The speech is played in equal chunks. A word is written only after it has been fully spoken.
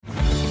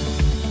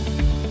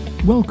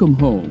Welcome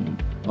Home,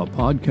 a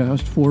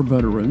podcast for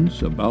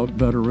veterans about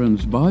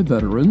veterans by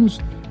veterans,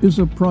 is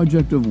a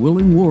project of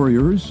Willing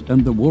Warriors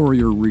and the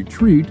Warrior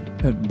Retreat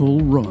at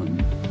Bull Run.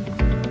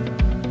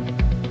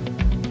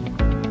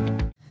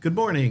 Good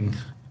morning.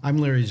 I'm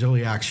Larry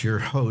Ziliaks, your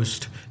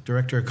host,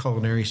 Director of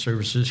Culinary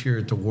Services here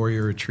at the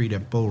Warrior Retreat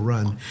at Bull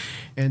Run.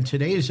 And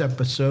today's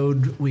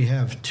episode, we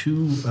have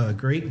two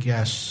great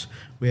guests.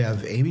 We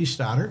have Aimee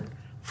Stoddard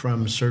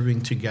from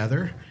Serving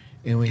Together,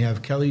 and we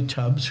have Kelley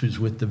Tubbs, who's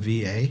with the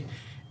VA.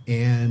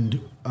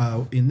 And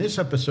in this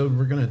episode,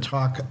 we're going to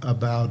talk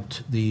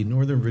about the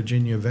Northern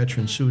Virginia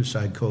Veteran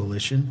Suicide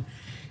Coalition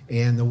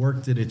and the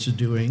work that it's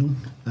doing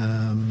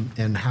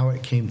and how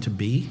it came to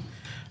be.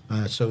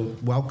 So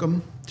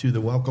welcome to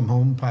the Welcome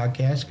Home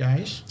podcast,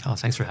 guys. Oh,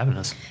 thanks for having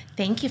us.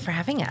 Thank you for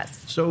having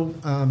us. So,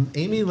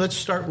 Aimee, let's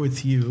start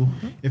with you.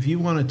 Mm-hmm. If you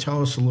want to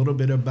tell us a little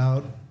bit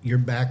about your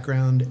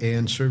background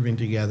and Serving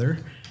Together,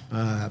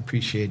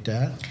 appreciate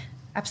that.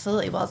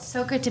 Absolutely. Well, it's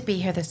so good to be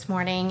here this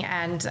morning.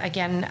 And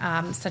again,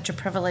 such a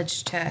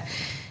privilege to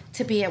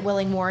be at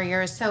Willing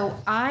Warriors. So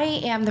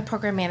I am the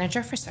program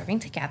manager for Serving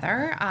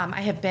Together.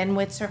 I have been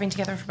with Serving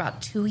Together for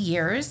about 2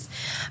 years.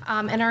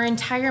 And our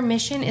entire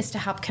mission is to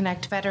help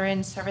connect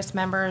veterans, service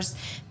members,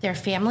 their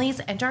families,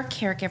 and our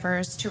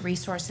caregivers to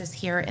resources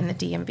here in the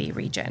DMV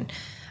region.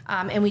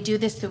 And we do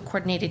this through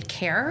coordinated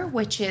care,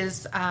 which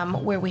is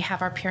where we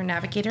have our peer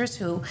navigators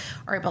who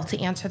are able to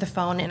answer the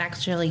phone and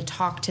actually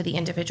talk to the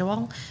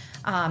individual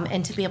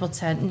and to be able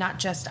to not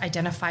just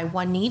identify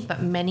one need,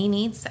 but many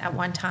needs at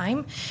one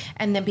time,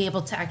 and then be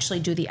able to actually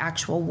do the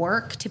actual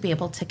work to be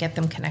able to get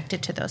them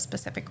connected to those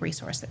specific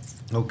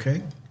resources.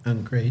 Okay,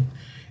 and great.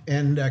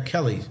 And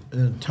Kelley,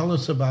 tell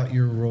us about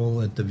your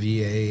role at the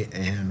VA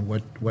and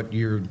what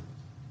you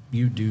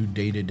do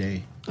day to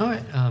day. All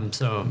right.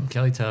 So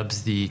Kelley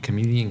Tubbs, the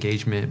Community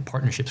Engagement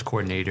Partnerships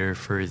Coordinator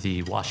for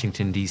the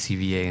Washington, D.C.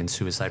 VA and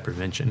Suicide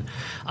Prevention.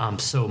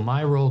 So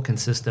my role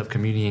consists of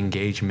community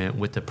engagement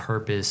with the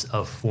purpose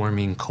of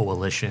forming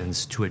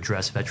coalitions to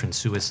address veteran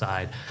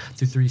suicide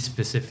through three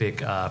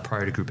specific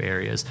priority group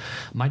areas.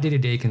 My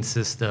day-to-day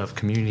consists of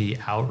community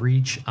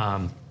outreach.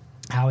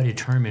 How I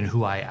determine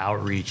who I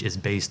outreach is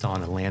based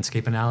on a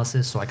landscape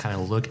analysis. So I kind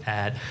of look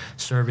at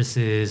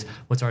services,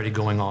 what's already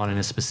going on in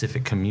a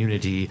specific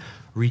community,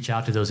 reach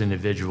out to those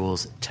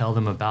individuals, tell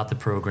them about the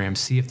program,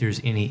 see if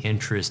there's any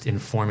interest in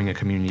forming a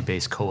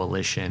community-based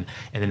coalition,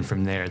 and then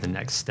from there, the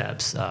next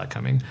steps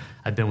coming.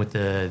 I've been with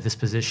this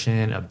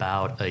position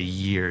about a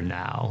year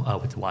now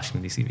with the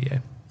Washington, D.C.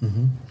 VA.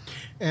 Mm-hmm.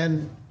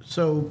 And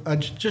so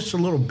just a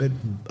little bit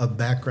of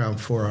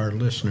background for our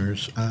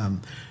listeners.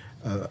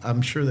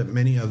 I'm sure that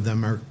many of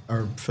them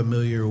are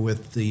familiar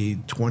with the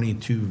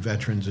 22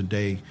 veterans a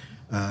day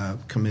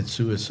commit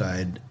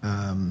suicide.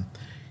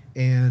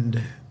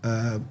 And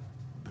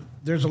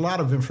there's a lot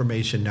of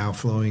information now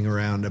flowing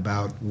around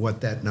about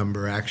what that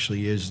number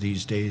actually is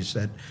these days.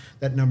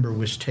 That number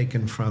was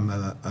taken from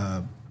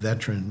a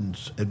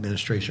Veterans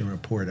Administration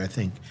report, I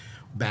think,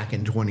 back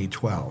in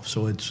 2012.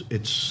 So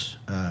it's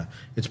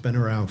been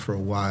around for a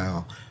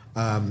while.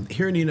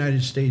 Here in the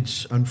United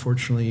States,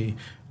 unfortunately,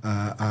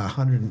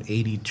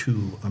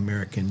 182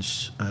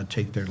 Americans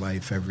take their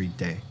life every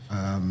day.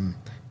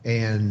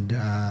 And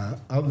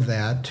of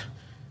that,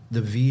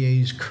 the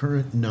VA's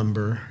current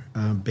number,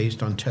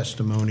 based on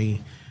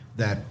testimony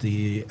that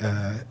the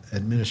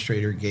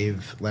administrator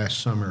gave last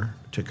summer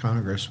to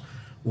Congress,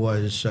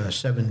 was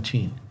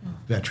 17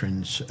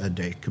 veterans a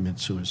day commit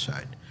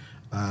suicide.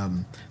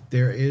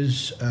 There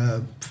is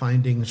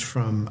findings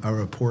from a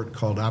report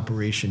called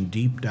Operation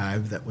Deep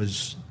Dive that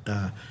was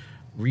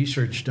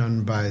research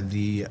done by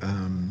the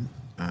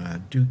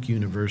Duke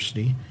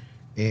University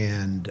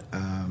and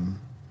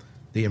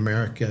the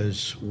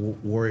America's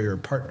Warrior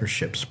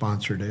Partnership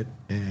sponsored it,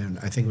 and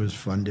I think it was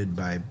funded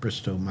by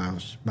Bristol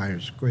Myers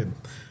Squibb.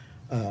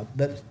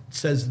 That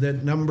says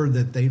that number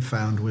that they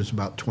found was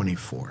about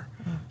 24.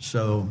 Mm-hmm.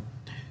 So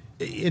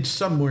it's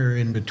somewhere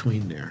in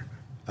between there.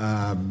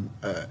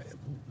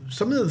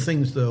 Some of the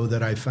things, though,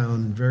 that I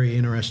found very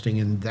interesting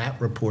in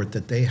that report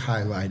that they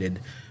highlighted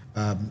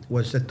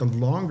was that the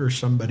longer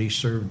somebody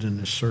served in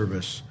the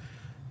service,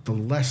 the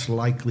less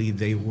likely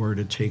they were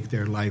to take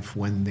their life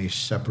when they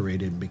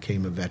separated and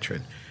became a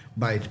veteran,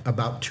 by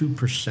about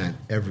 2%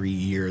 every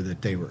year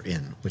that they were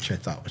in, which I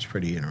thought was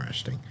pretty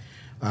interesting.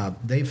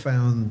 They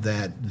found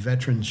that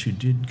veterans who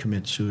did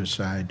commit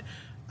suicide,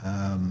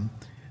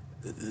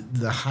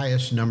 the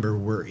highest number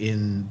were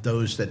in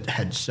those that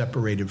had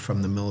separated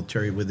from the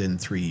military within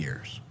 3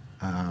 years.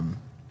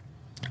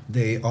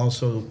 They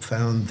also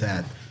found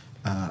that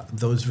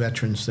those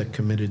veterans that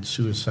committed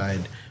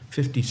suicide,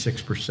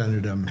 56%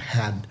 of them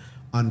had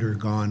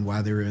undergone,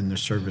 while they were in the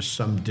service,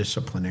 some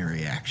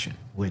disciplinary action,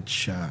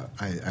 which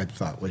I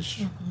thought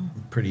was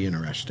pretty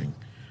interesting.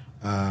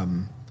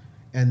 And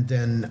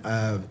then,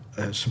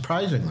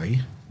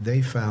 surprisingly,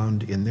 they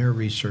found in their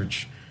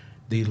research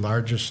the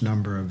largest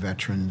number of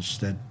veterans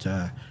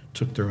that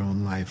took their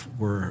own life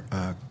were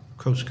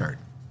Coast Guard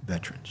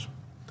veterans,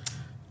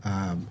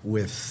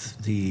 with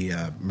the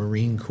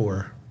Marine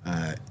Corps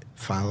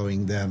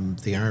following them,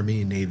 the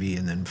Army, Navy,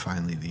 and then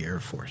finally the Air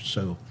Force.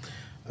 So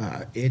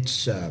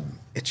it's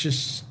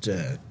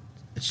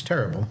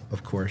terrible,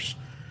 of course.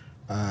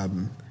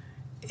 And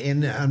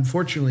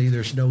unfortunately,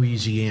 there's no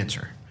easy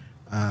answer.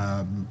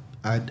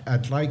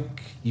 I'd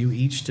like you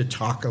each to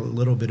talk a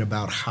little bit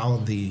about how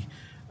the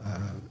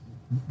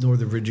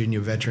Northern Virginia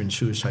Veteran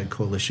Suicide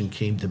Coalition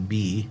came to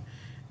be,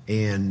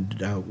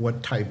 and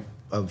what type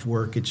of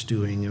work it's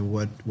doing, and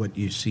what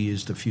you see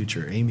as the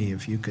future. Aimee,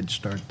 if you could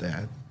start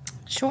that.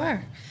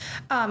 Sure.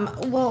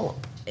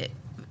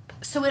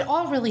 So it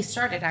all really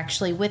started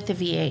actually with the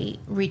VA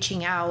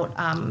reaching out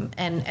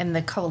and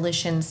the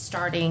coalition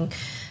starting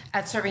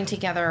at Serving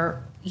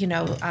Together.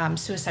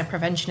 Suicide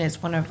prevention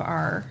is one of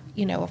our,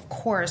 of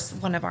course,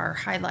 one of our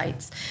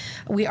highlights.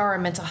 We are a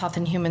mental health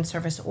and human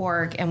service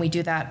org, and we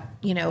do that,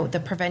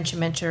 the prevention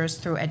measures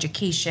through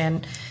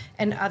education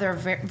and other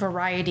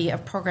variety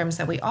of programs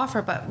that we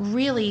offer. But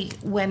really,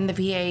 when the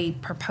VA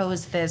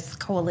proposed this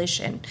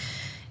coalition,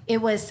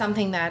 it was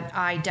something that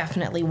I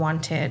definitely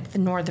wanted the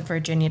Northern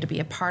Virginia to be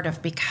a part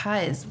of,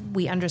 because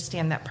we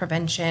understand that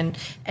prevention,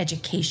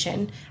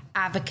 education,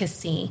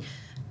 advocacy,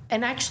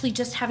 and actually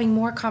just having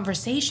more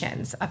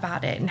conversations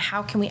about it and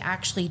how can we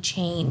actually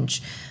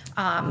change.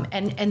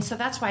 And so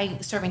that's why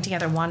Serving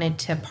Together wanted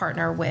to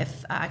partner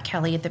with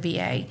Kelley at the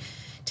VA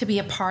to be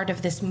a part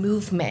of this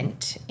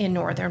movement in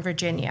Northern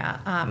Virginia.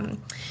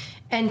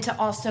 And to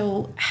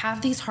also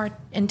have these hard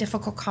and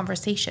difficult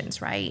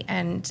conversations, right?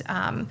 And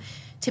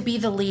to be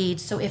the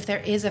lead. So if there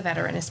is a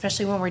veteran,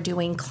 especially when we're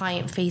doing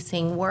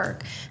client-facing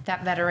work,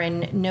 that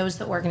veteran knows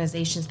the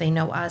organizations, they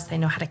know us, they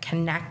know how to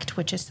connect,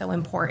 which is so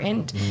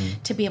important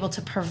to be able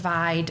to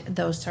provide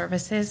those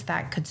services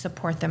that could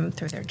support them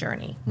through their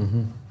journey.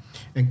 Mm-hmm.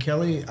 And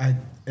Kelley,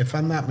 if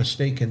I'm not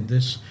mistaken,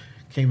 this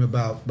came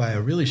about by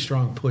a really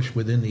strong push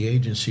within the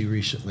agency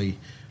recently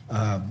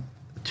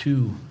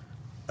to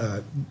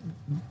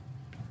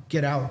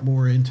get out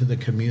more into the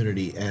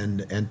community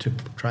and to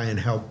try and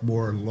help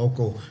more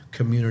local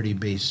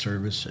community-based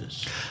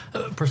services.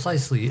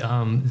 Precisely.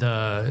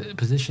 The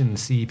position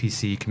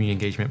CEPC, Community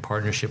Engagement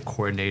Partnership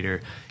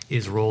Coordinator,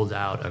 is rolled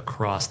out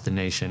across the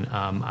nation.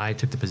 I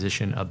took the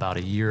position about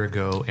a year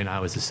ago, and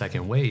I was the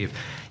second wave.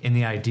 And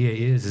the idea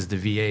is the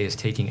VA is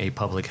taking a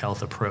public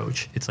health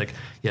approach. It's like,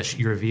 yes,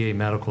 you're a VA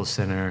medical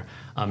center.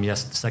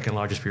 Yes, the second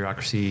largest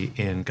bureaucracy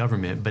in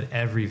government, but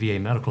every VA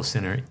medical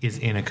center is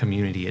in a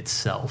community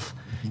itself.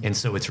 Mm-hmm. And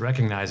so it's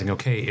recognizing,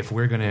 okay, if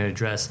we're going to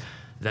address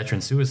veteran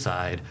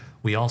suicide,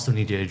 we also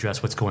need to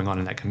address what's going on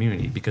in that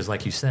community. Because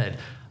like you said,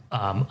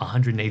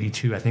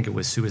 182, I think it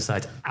was,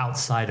 suicides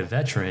outside of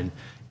veteran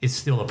is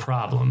still a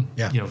problem.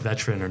 Yeah.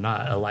 Veteran or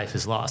not, a life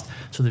is lost.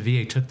 So the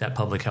VA took that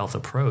public health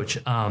approach.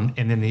 And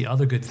then the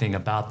other good thing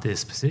about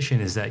this position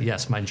is that,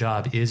 yes, my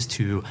job is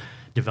to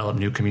develop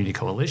new community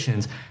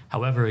coalitions.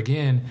 However,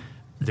 again,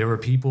 there were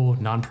people,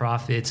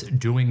 nonprofits,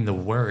 doing the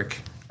work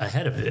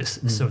ahead of this.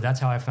 Mm-hmm. So that's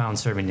how I found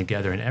Serving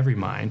Together in Every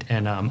Mind.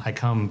 And I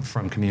come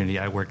from community.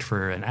 I worked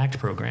for an ACT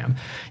program.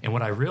 And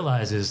what I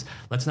realized is,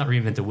 let's not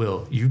reinvent the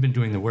wheel. You've been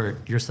doing the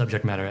work. You're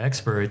subject matter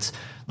experts.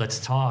 Let's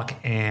talk.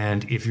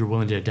 And if you're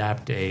willing to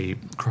adapt a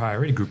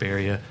priority group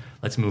area,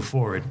 let's move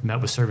forward.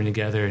 Met with Serving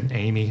Together and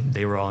Aimee.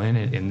 They were all in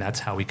it. And that's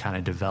how we kind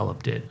of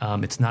developed it.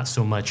 It's not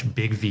so much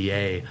big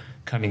VA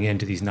coming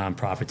into these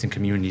nonprofits and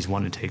communities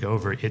wanting to take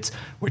over.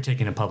 We're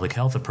taking a public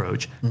health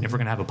approach. Mm-hmm. And if we're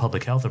going to have a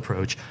public health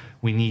approach,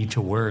 we need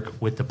to work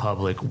with the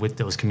public, with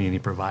those community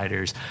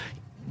providers,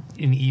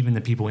 and even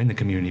the people in the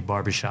community,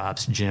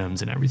 barbershops,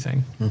 gyms, and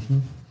everything. Mm-hmm.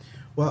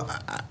 Well,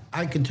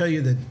 I can tell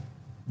you that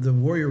the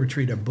Warrior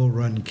Retreat at Bull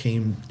Run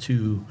came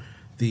to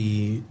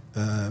the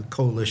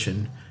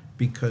coalition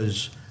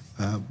because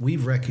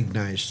we've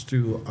recognized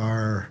through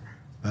our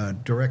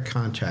direct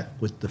contact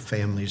with the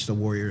families, the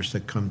warriors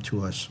that come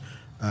to us,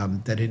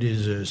 that it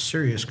is a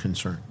serious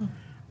concern.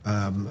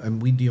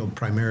 And we deal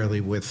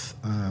primarily with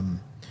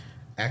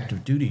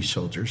active duty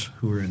soldiers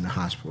who are in the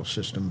hospital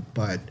system.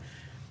 But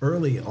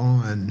early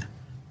on,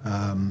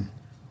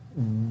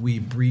 we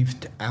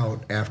briefed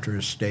out after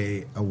a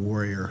stay a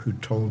warrior who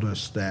told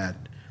us that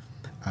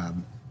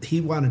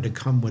he wanted to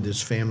come with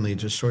his family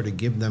to sort of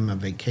give them a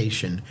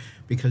vacation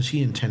because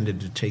he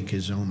intended to take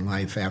his own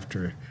life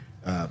after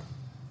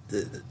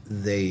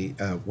they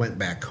went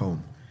back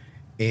home.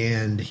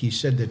 And he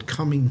said that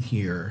coming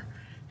here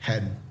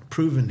had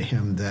proven to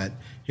him that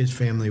his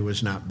family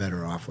was not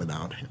better off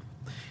without him.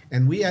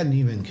 And we hadn't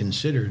even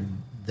considered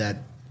that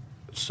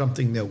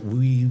something that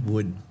we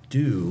would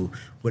do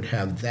would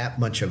have that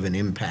much of an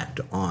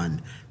impact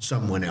on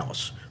someone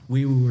else.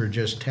 We were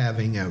just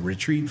having a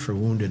retreat for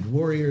wounded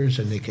warriors,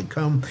 and they could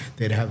come,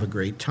 they'd have a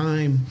great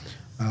time,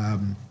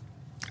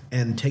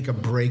 and take a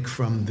break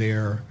from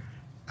their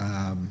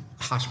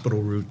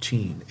hospital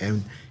routine.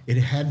 And it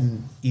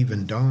hadn't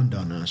even dawned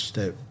on us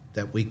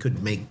that we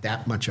could make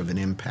that much of an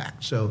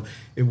impact. So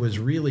it was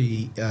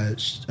really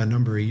a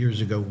number of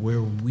years ago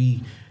where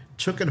we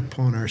took it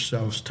upon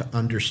ourselves to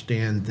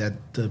understand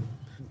that the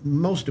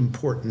most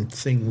important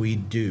thing we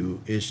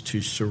do is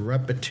to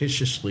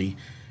surreptitiously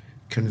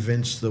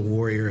convince the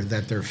warrior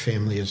that their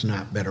family is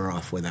not better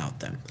off without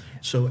them.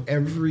 So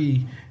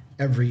every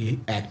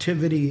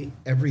activity,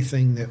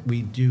 everything that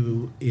we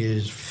do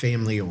is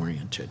family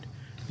oriented.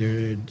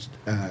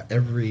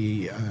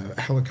 Every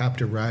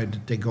helicopter ride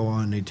that they go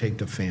on, they take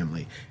the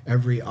family.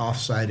 Every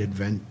off-site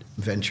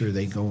venture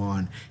they go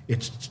on,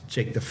 it's to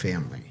take the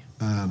family.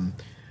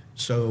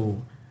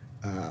 So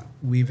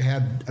we've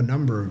had a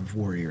number of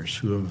warriors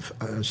who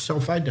have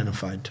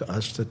self-identified to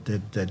us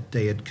that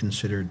they had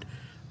considered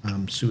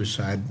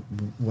suicide.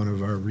 One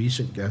of our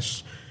recent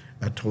guests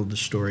told the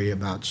story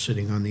about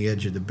sitting on the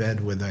edge of the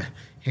bed with a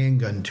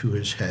handgun to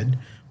his head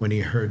when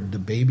he heard the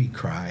baby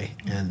cry,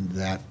 and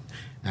that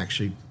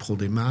actually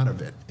pulled him out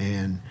of it.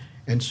 And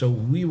so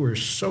we were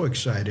so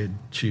excited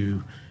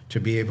to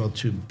be able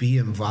to be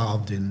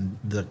involved in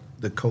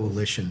the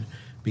coalition,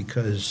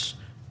 because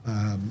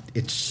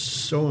it's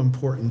so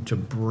important to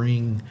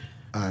bring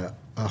a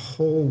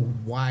whole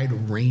wide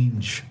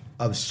range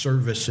of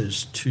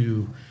services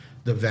to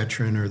the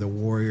veteran or the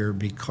warrior,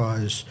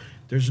 because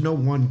there's no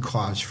one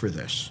cause for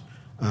this.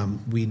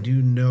 We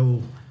do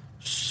know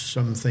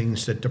some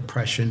things that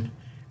depression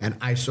and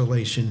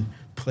isolation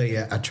play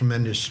a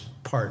tremendous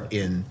part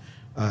in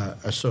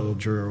a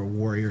soldier or a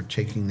warrior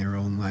taking their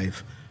own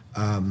life.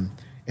 And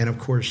of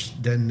course,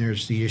 then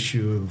there's the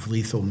issue of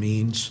lethal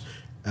means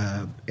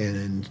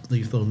and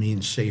lethal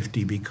means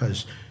safety,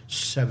 because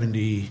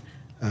 70+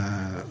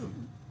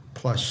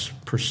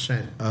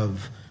 %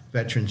 of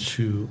veterans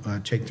who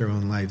take their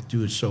own life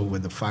do so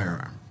with a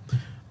firearm.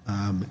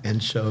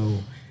 And so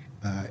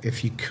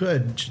if you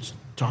could just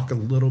talk a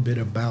little bit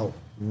about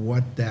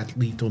what that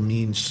lethal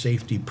means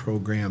safety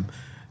program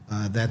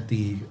that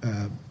the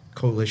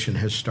coalition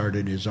has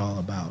started is all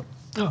about.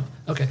 Oh,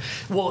 okay.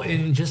 Well,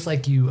 and just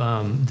like you,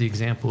 the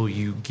example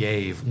you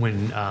gave,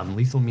 when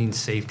lethal means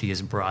safety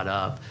is brought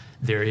up,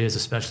 there is,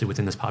 especially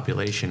within this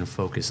population,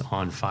 focus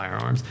on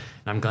firearms.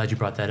 And I'm glad you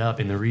brought that up.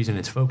 And the reason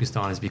it's focused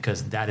on is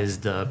because that is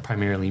the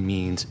primarily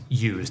means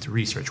used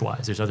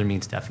research-wise. There's other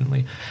means,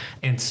 definitely.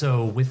 And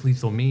so with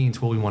lethal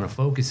means, what we want to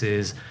focus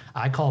is,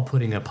 I call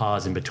putting a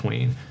pause in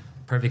between.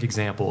 Perfect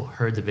example,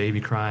 heard the baby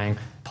crying,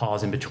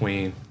 pause in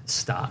between,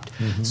 stopped.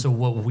 Mm-hmm. So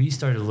what we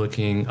started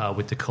looking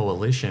with the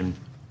coalition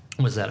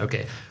was that,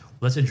 okay,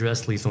 let's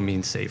address lethal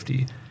means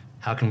safety.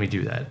 How can we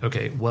do that?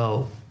 Okay,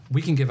 well,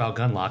 we can give out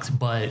gun locks,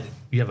 but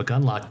you have a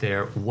gun lock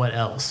there, what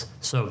else?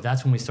 So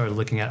that's when we started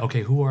looking at,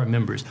 okay, who are our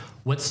members?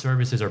 What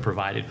services are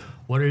provided?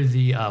 What is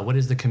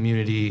the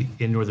community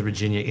in Northern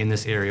Virginia in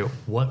this area?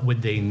 What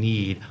would they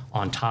need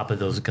on top of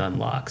those gun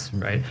locks,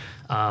 mm-hmm. right?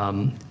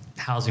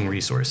 Housing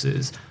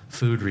resources,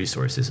 food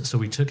resources. So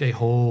we took a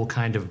whole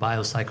kind of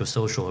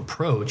biopsychosocial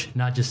approach,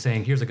 not just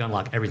saying, here's a gun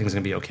lock, everything's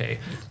going to be okay.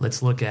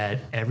 Let's look at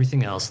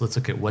everything else. Let's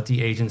look at what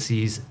the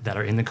agencies that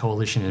are in the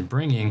coalition are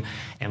bringing,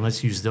 and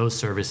let's use those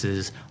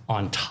services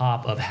on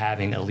top of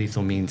having a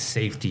lethal means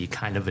safety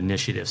kind of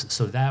initiatives.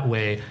 So that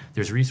way,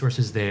 there's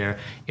resources there.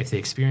 If they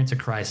experience a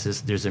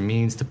crisis, there's a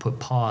means to put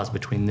pause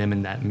between them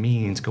and that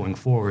means going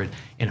forward,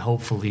 and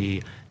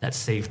hopefully that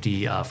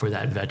safety for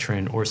that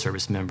veteran or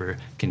service member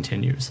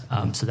continues.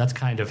 So that's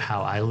kind of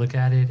how I look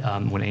at it.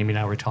 When Aimee and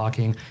I were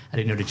talking, I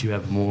didn't know, did you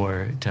have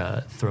more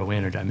to throw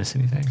in, or did I miss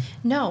anything?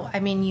 No,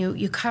 I mean,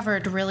 you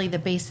covered really the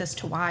basis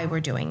to why we're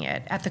doing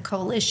it. At the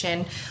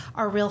coalition,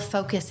 our real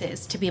focus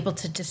is to be able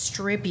to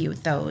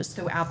distribute those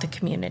throughout the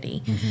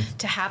community, mm-hmm.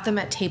 to have them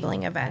at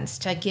tabling events,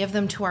 to give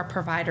them to our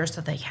providers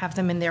so they have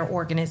them in their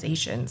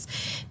organizations.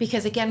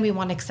 Because again, we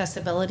want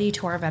accessibility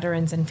to our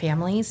veterans and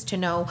families to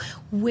know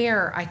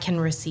where I can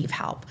receive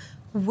help.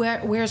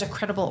 Where's a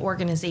credible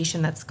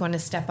organization that's going to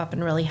step up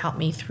and really help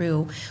me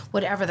through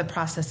whatever the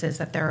process is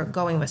that they're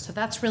going with. So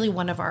that's really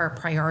one of our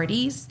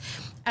priorities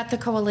at the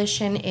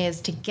coalition,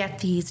 is to get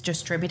these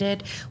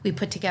distributed. We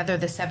put together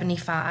the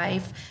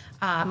 75.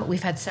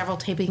 We've had several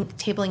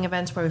tabling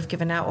events where we've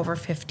given out over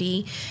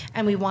 50,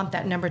 and we want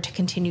that number to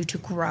continue to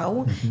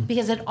grow, mm-hmm.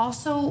 because it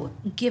also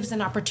gives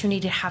an opportunity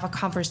to have a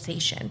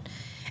conversation.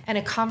 And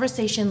a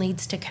conversation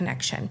leads to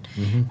connection.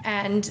 Mm-hmm.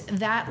 And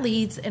that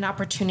leads an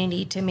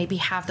opportunity to maybe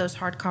have those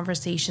hard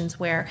conversations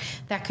where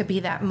that could be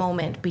that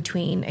moment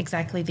between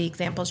exactly the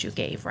examples you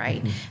gave,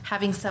 right? Mm-hmm.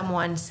 Having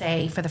someone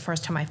say, for the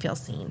first time, I feel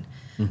seen.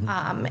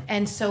 Mm-hmm.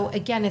 And so,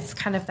 again, it's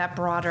kind of that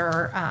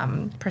broader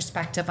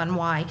perspective on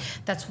why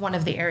that's one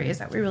of the areas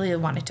that we really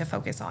wanted to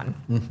focus on.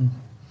 Mm-hmm.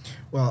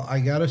 Well,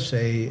 I got to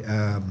say,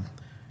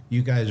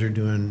 you guys are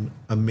doing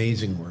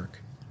amazing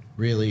work.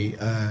 Really,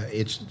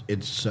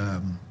 it's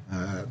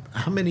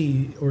how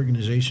many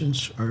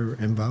organizations are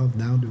involved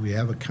now? Do we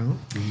have a count?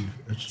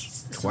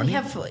 20?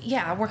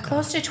 We're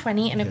close to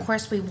 20, and of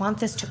course we want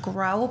this to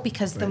grow,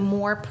 because the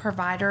more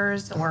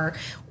providers or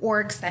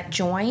orgs that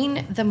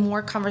join, the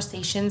more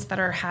conversations that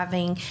are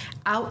having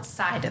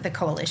outside of the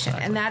coalition,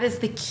 and that is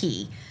the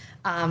key.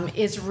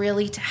 Is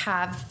really to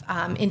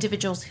have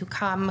individuals who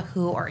come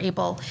who are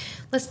able,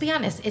 let's be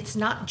honest, it's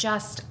not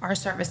just our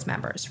service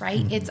members,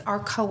 right? Mm-hmm. It's our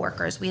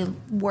coworkers. We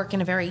work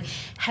in a very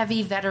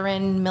heavy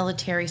veteran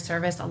military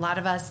service. A lot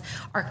of us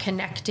are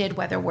connected,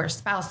 whether we're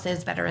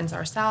spouses, veterans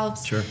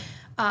ourselves. Sure.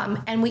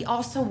 And we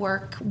also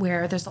work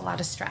where there's a lot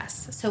of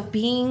stress. So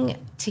being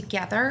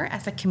together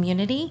as a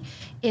community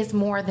is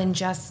more than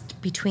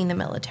just between the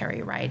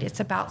military, right? It's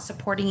about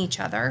supporting each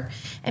other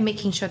and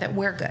making sure that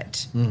we're good,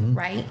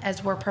 right?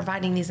 As we're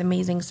providing these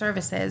amazing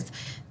services,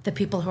 the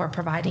people who are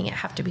providing it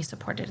have to be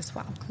supported as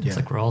well. It's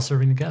like we're all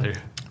serving together.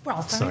 We're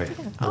all serving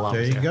together.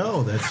 There you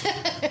go.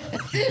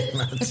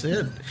 That's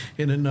it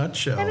in a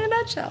nutshell. In a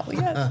nutshell,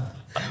 yes.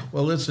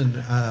 Well,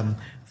 listen,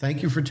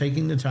 thank you for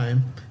taking the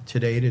time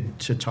today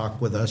to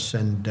talk with us.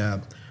 And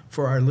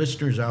for our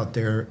listeners out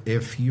there,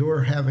 if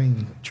you're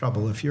having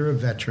trouble, if you're a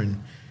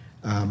veteran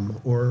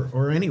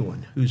or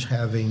anyone who's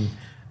having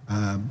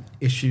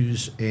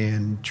issues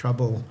and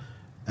trouble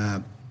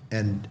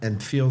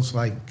and feels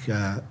like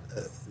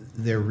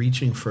they're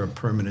reaching for a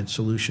permanent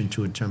solution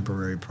to a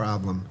temporary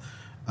problem,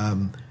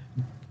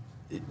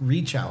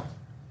 reach out.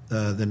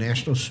 The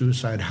National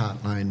Suicide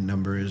Hotline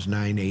number is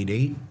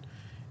 988.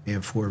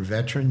 And for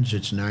veterans,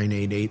 it's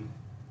 988,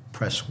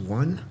 press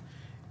 1,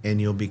 and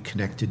you'll be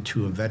connected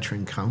to a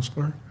veteran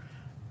counselor.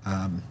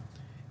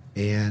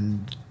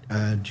 And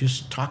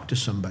just talk to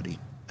somebody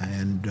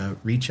and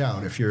reach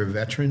out. If you're a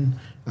veteran,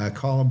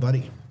 call a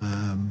buddy.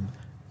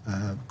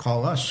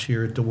 Call us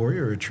here at the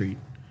Warrior Retreat.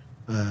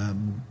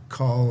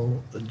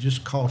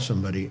 Just call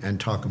somebody and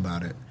talk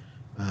about it.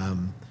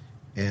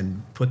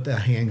 And put the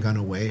handgun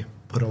away,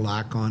 put a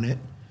lock on it.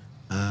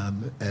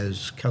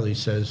 As Kelley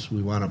says,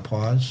 we want to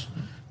pause.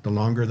 The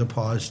longer the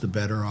pause, the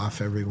better off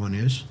everyone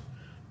is.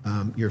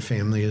 Your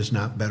family is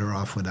not better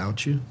off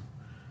without you.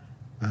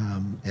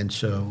 And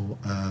so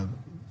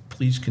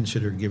please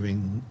consider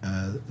giving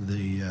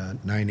the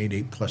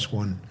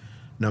 988+1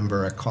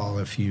 number a call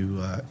if you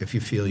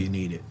feel you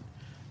need it.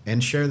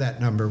 And share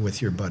that number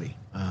with your buddy.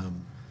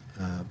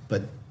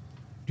 But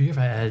do you ever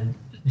add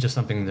just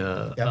something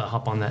to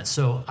hop on that?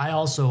 So I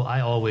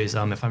always,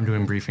 if I'm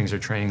doing briefings or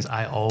trainings,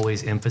 I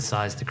always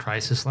emphasize the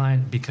crisis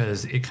line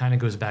because it kind of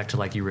goes back to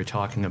like you were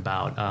talking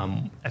about.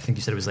 I think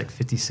you said it was like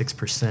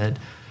 56%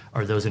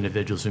 are those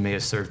individuals who may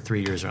have served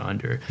 3 years or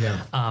under.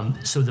 Yeah.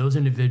 So those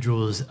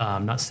individuals,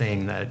 I'm not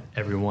saying that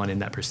everyone in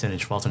that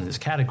percentage falls into this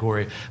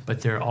category,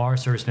 but there are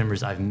service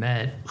members I've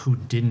met who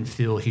didn't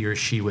feel he or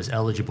she was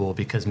eligible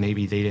because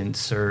maybe they didn't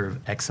serve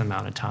X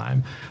amount of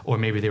time, or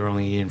maybe they were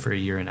only in for a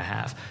year and a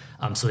half.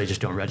 So they just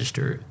don't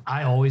register.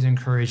 I always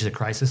encourage the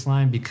crisis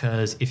line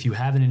because if you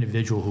have an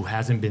individual who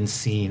hasn't been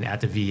seen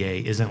at the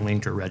VA, isn't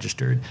linked or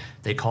registered,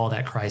 they call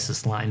that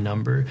crisis line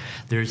number.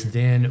 There's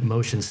then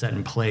motion set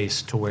in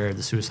place to where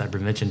the suicide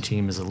prevention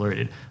team is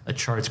alerted, a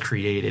chart's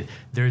created,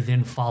 they're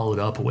then followed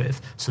up with.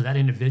 So that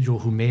individual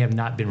who may have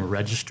not been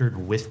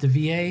registered with the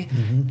VA,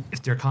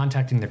 if they're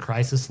contacting the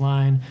crisis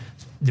line,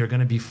 they're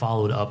going to be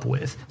followed up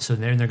with. So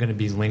then they're going to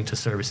be linked to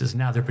services.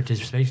 Now, their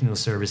participation in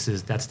those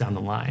services, that's down the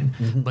line.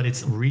 But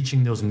it's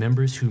reaching those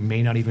members who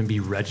may not even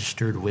be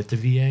registered with the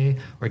VA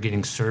or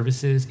getting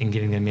services and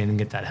getting them in and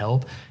get that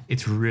help.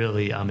 It's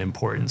really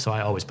important. So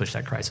I always push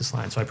that crisis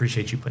line. So I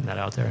appreciate you putting that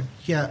out there.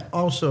 Yeah,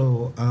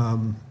 also,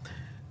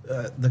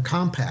 the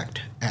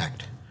Compact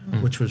Act,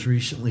 which was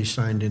recently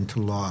signed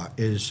into law,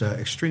 is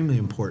extremely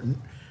important.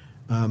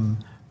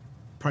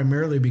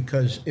 Primarily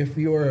because if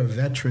you're a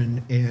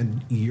veteran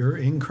and you're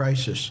in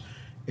crisis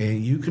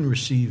and you can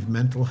receive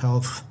mental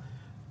health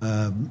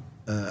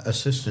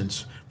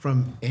assistance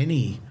from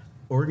any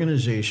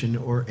organization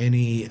or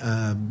any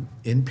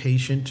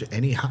inpatient,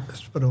 any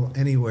hospital,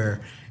 anywhere,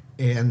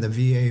 and the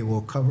VA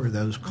will cover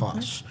those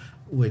costs,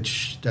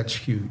 which that's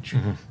huge.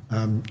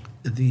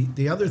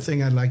 The other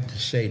thing I'd like to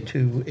say,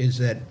 too, is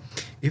that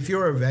if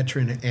you're a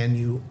veteran and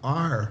you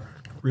are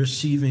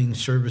receiving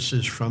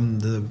services from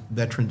the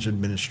Veterans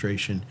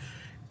Administration,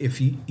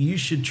 if you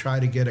should try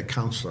to get a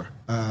counselor.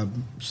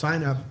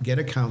 Sign up, get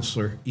a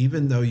counselor,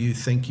 even though you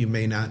think you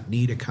may not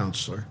need a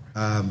counselor.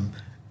 And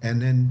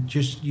then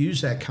just use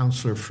that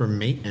counselor for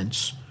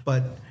maintenance.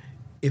 But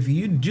if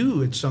you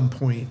do at some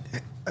point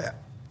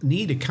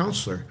need a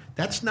counselor,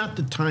 that's not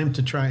the time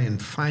to try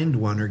and find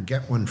one or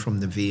get one from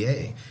the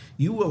VA.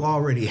 You will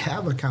already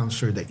have a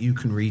counselor that you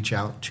can reach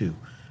out to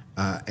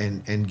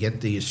and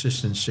get the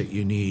assistance that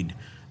you need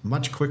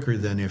much quicker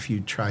than if you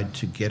tried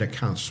to get a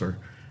counselor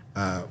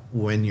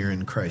when you're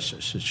in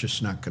crisis. It's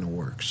just not going to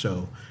work.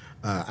 So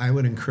I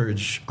would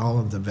encourage all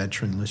of the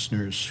veteran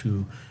listeners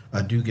who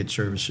do get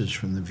services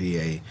from the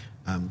VA,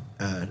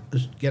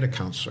 get a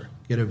counselor,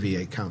 get a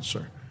VA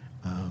counselor,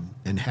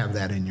 and have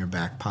that in your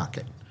back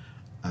pocket.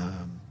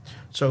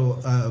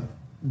 So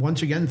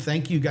once again,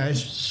 thank you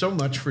guys so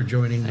much for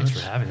joining us.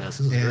 Thanks for having us.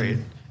 This is great.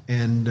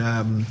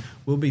 And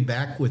we'll be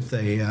back with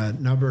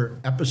another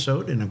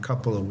episode in a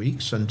couple of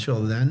weeks.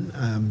 Until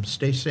then,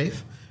 stay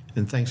safe,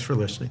 and thanks for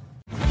listening.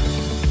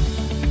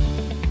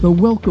 The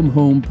Welcome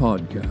Home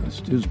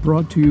podcast is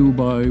brought to you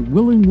by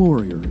Willing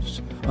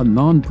Warriors, a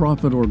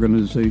nonprofit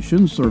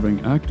organization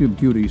serving active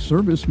duty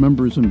service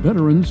members and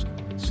veterans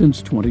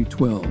since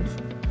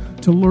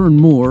 2012. To learn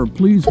more,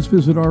 please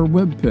visit our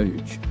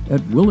webpage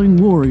at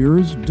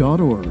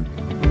willingwarriors.org.